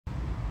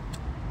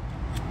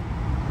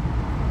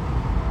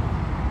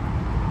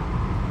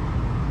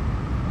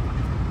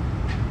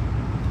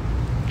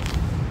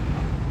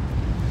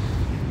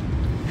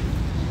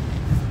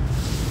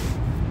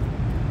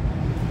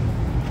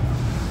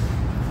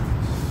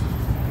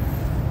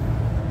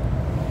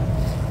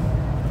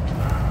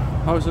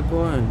How's it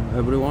going,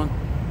 everyone?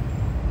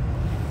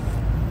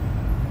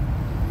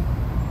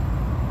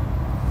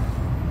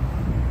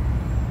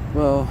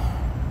 Well,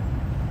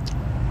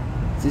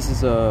 this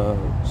is a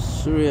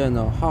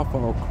 3.5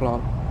 hour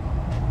clock.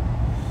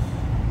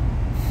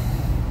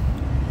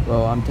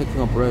 Well, I'm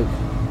taking a break.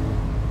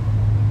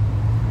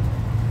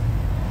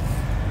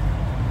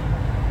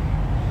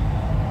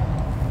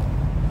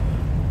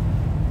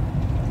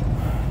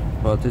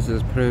 But this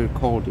is pretty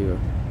cold here.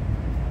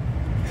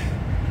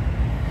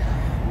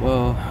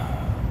 Well,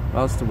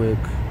 last week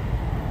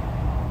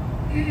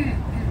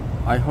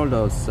I heard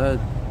a sad,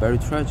 very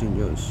tragic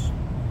news.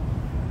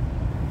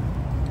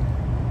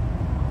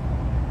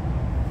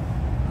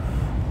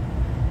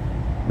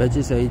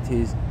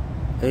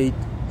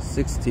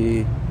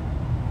 Matches860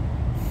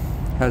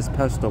 has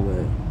passed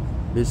away.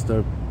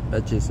 Mr.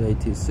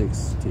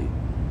 Matches860.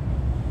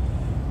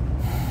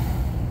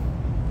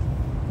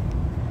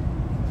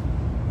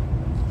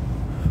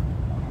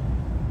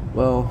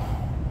 Well,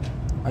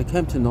 I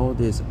came to know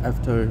this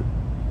after,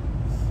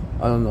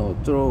 I don't know,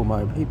 through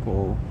my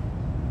people.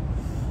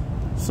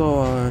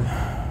 So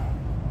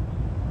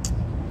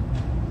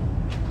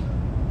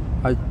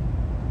I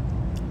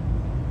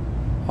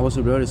was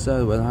really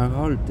sad when I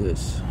heard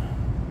this.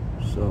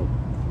 So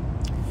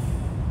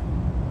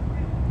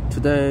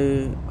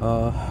today,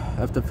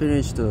 after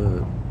finished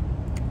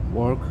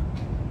work,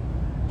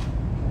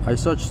 I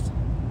searched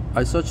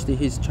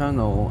his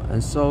channel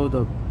and saw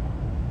the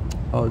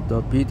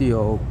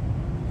video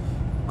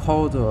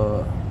called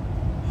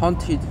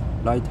Haunted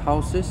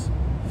Lighthouses.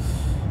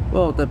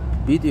 Well, the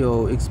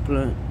video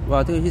explained, well,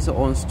 I think his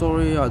own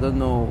story. I don't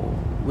know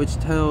which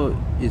tale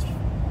it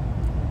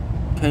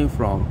came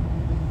from.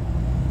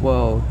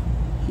 Well,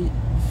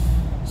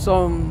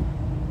 some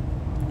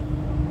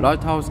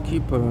lighthouse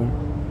keeper,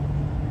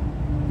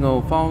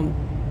 found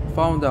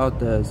out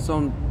that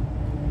some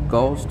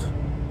ghost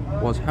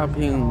was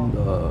helping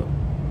the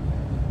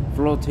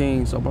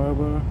floating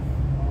survivor,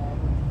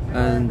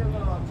 and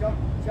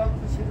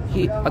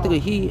I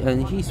think he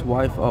and his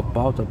wife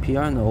bought a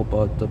piano,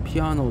 but the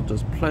piano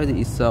just played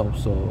itself.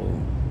 So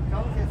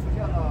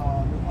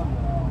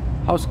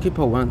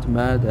housekeeper went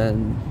mad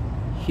and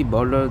he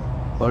murdered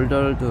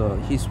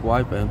his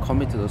wife and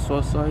committed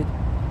suicide.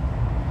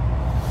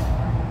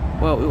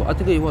 Well, I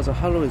think it was a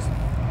Halloween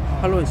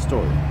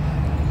story.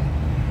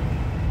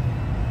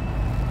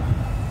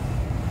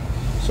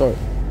 Sorry.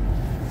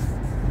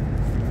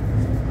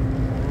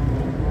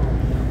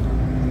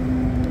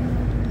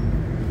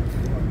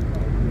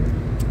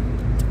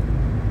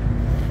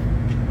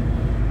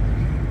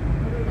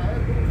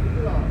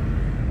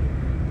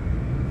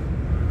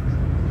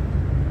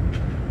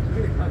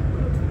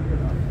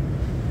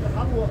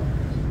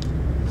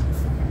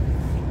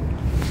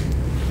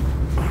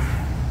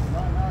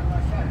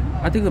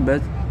 I think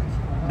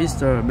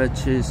Mr.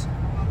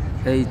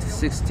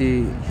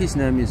 Matches860, his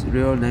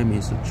real name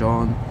is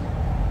John.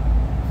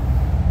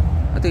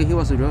 I think he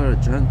was really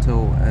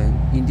gentle and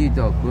indeed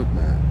a good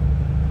man.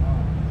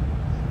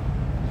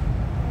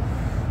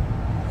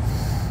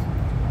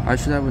 I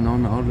should have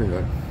known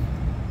earlier.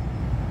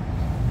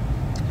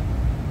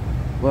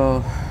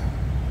 Well,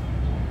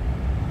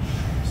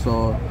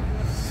 so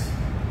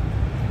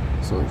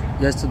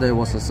yesterday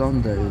was a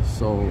Sunday,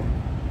 so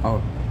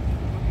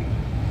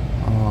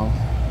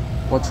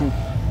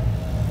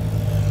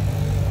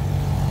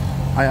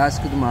I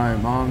asked my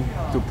mom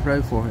to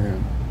pray for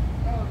him.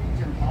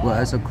 Well,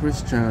 as a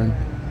Christian,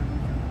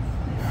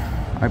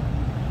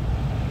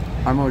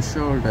 I'm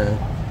assured that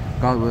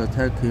God will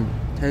take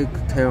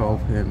care of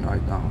him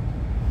right now.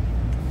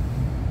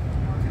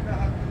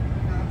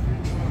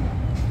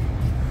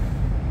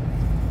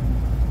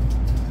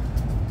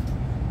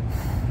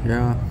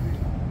 Yeah,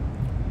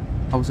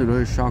 I was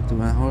really shocked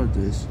when I heard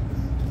this.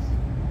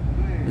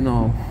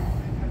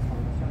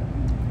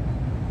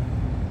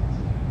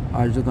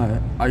 I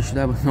should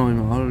have known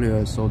him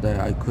earlier so that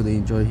I could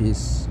enjoy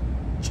his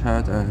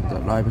chat and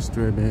live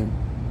streaming.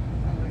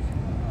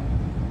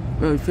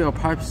 Well, if you're a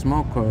pipe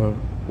smoker,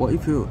 or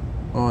if you're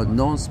a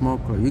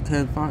non-smoker, you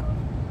can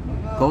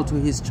go to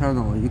his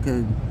channel. You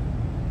can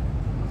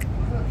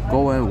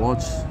go and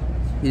watch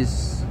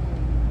his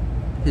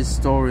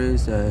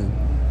stories and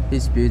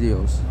his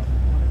videos.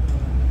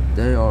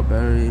 They are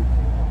very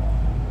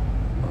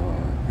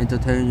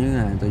entertaining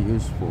and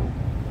useful.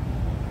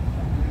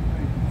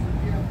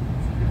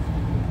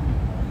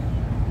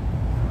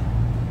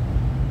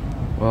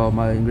 Well,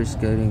 my English is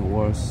getting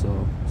worse,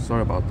 so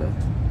sorry about that.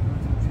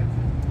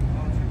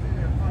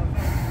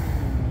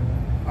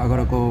 I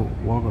gotta go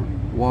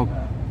walk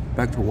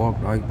back to work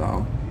right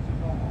now.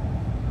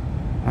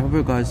 I hope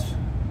you guys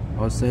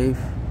are safe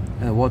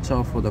and watch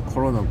out for the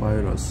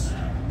coronavirus.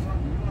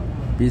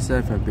 Be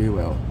safe and be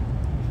well.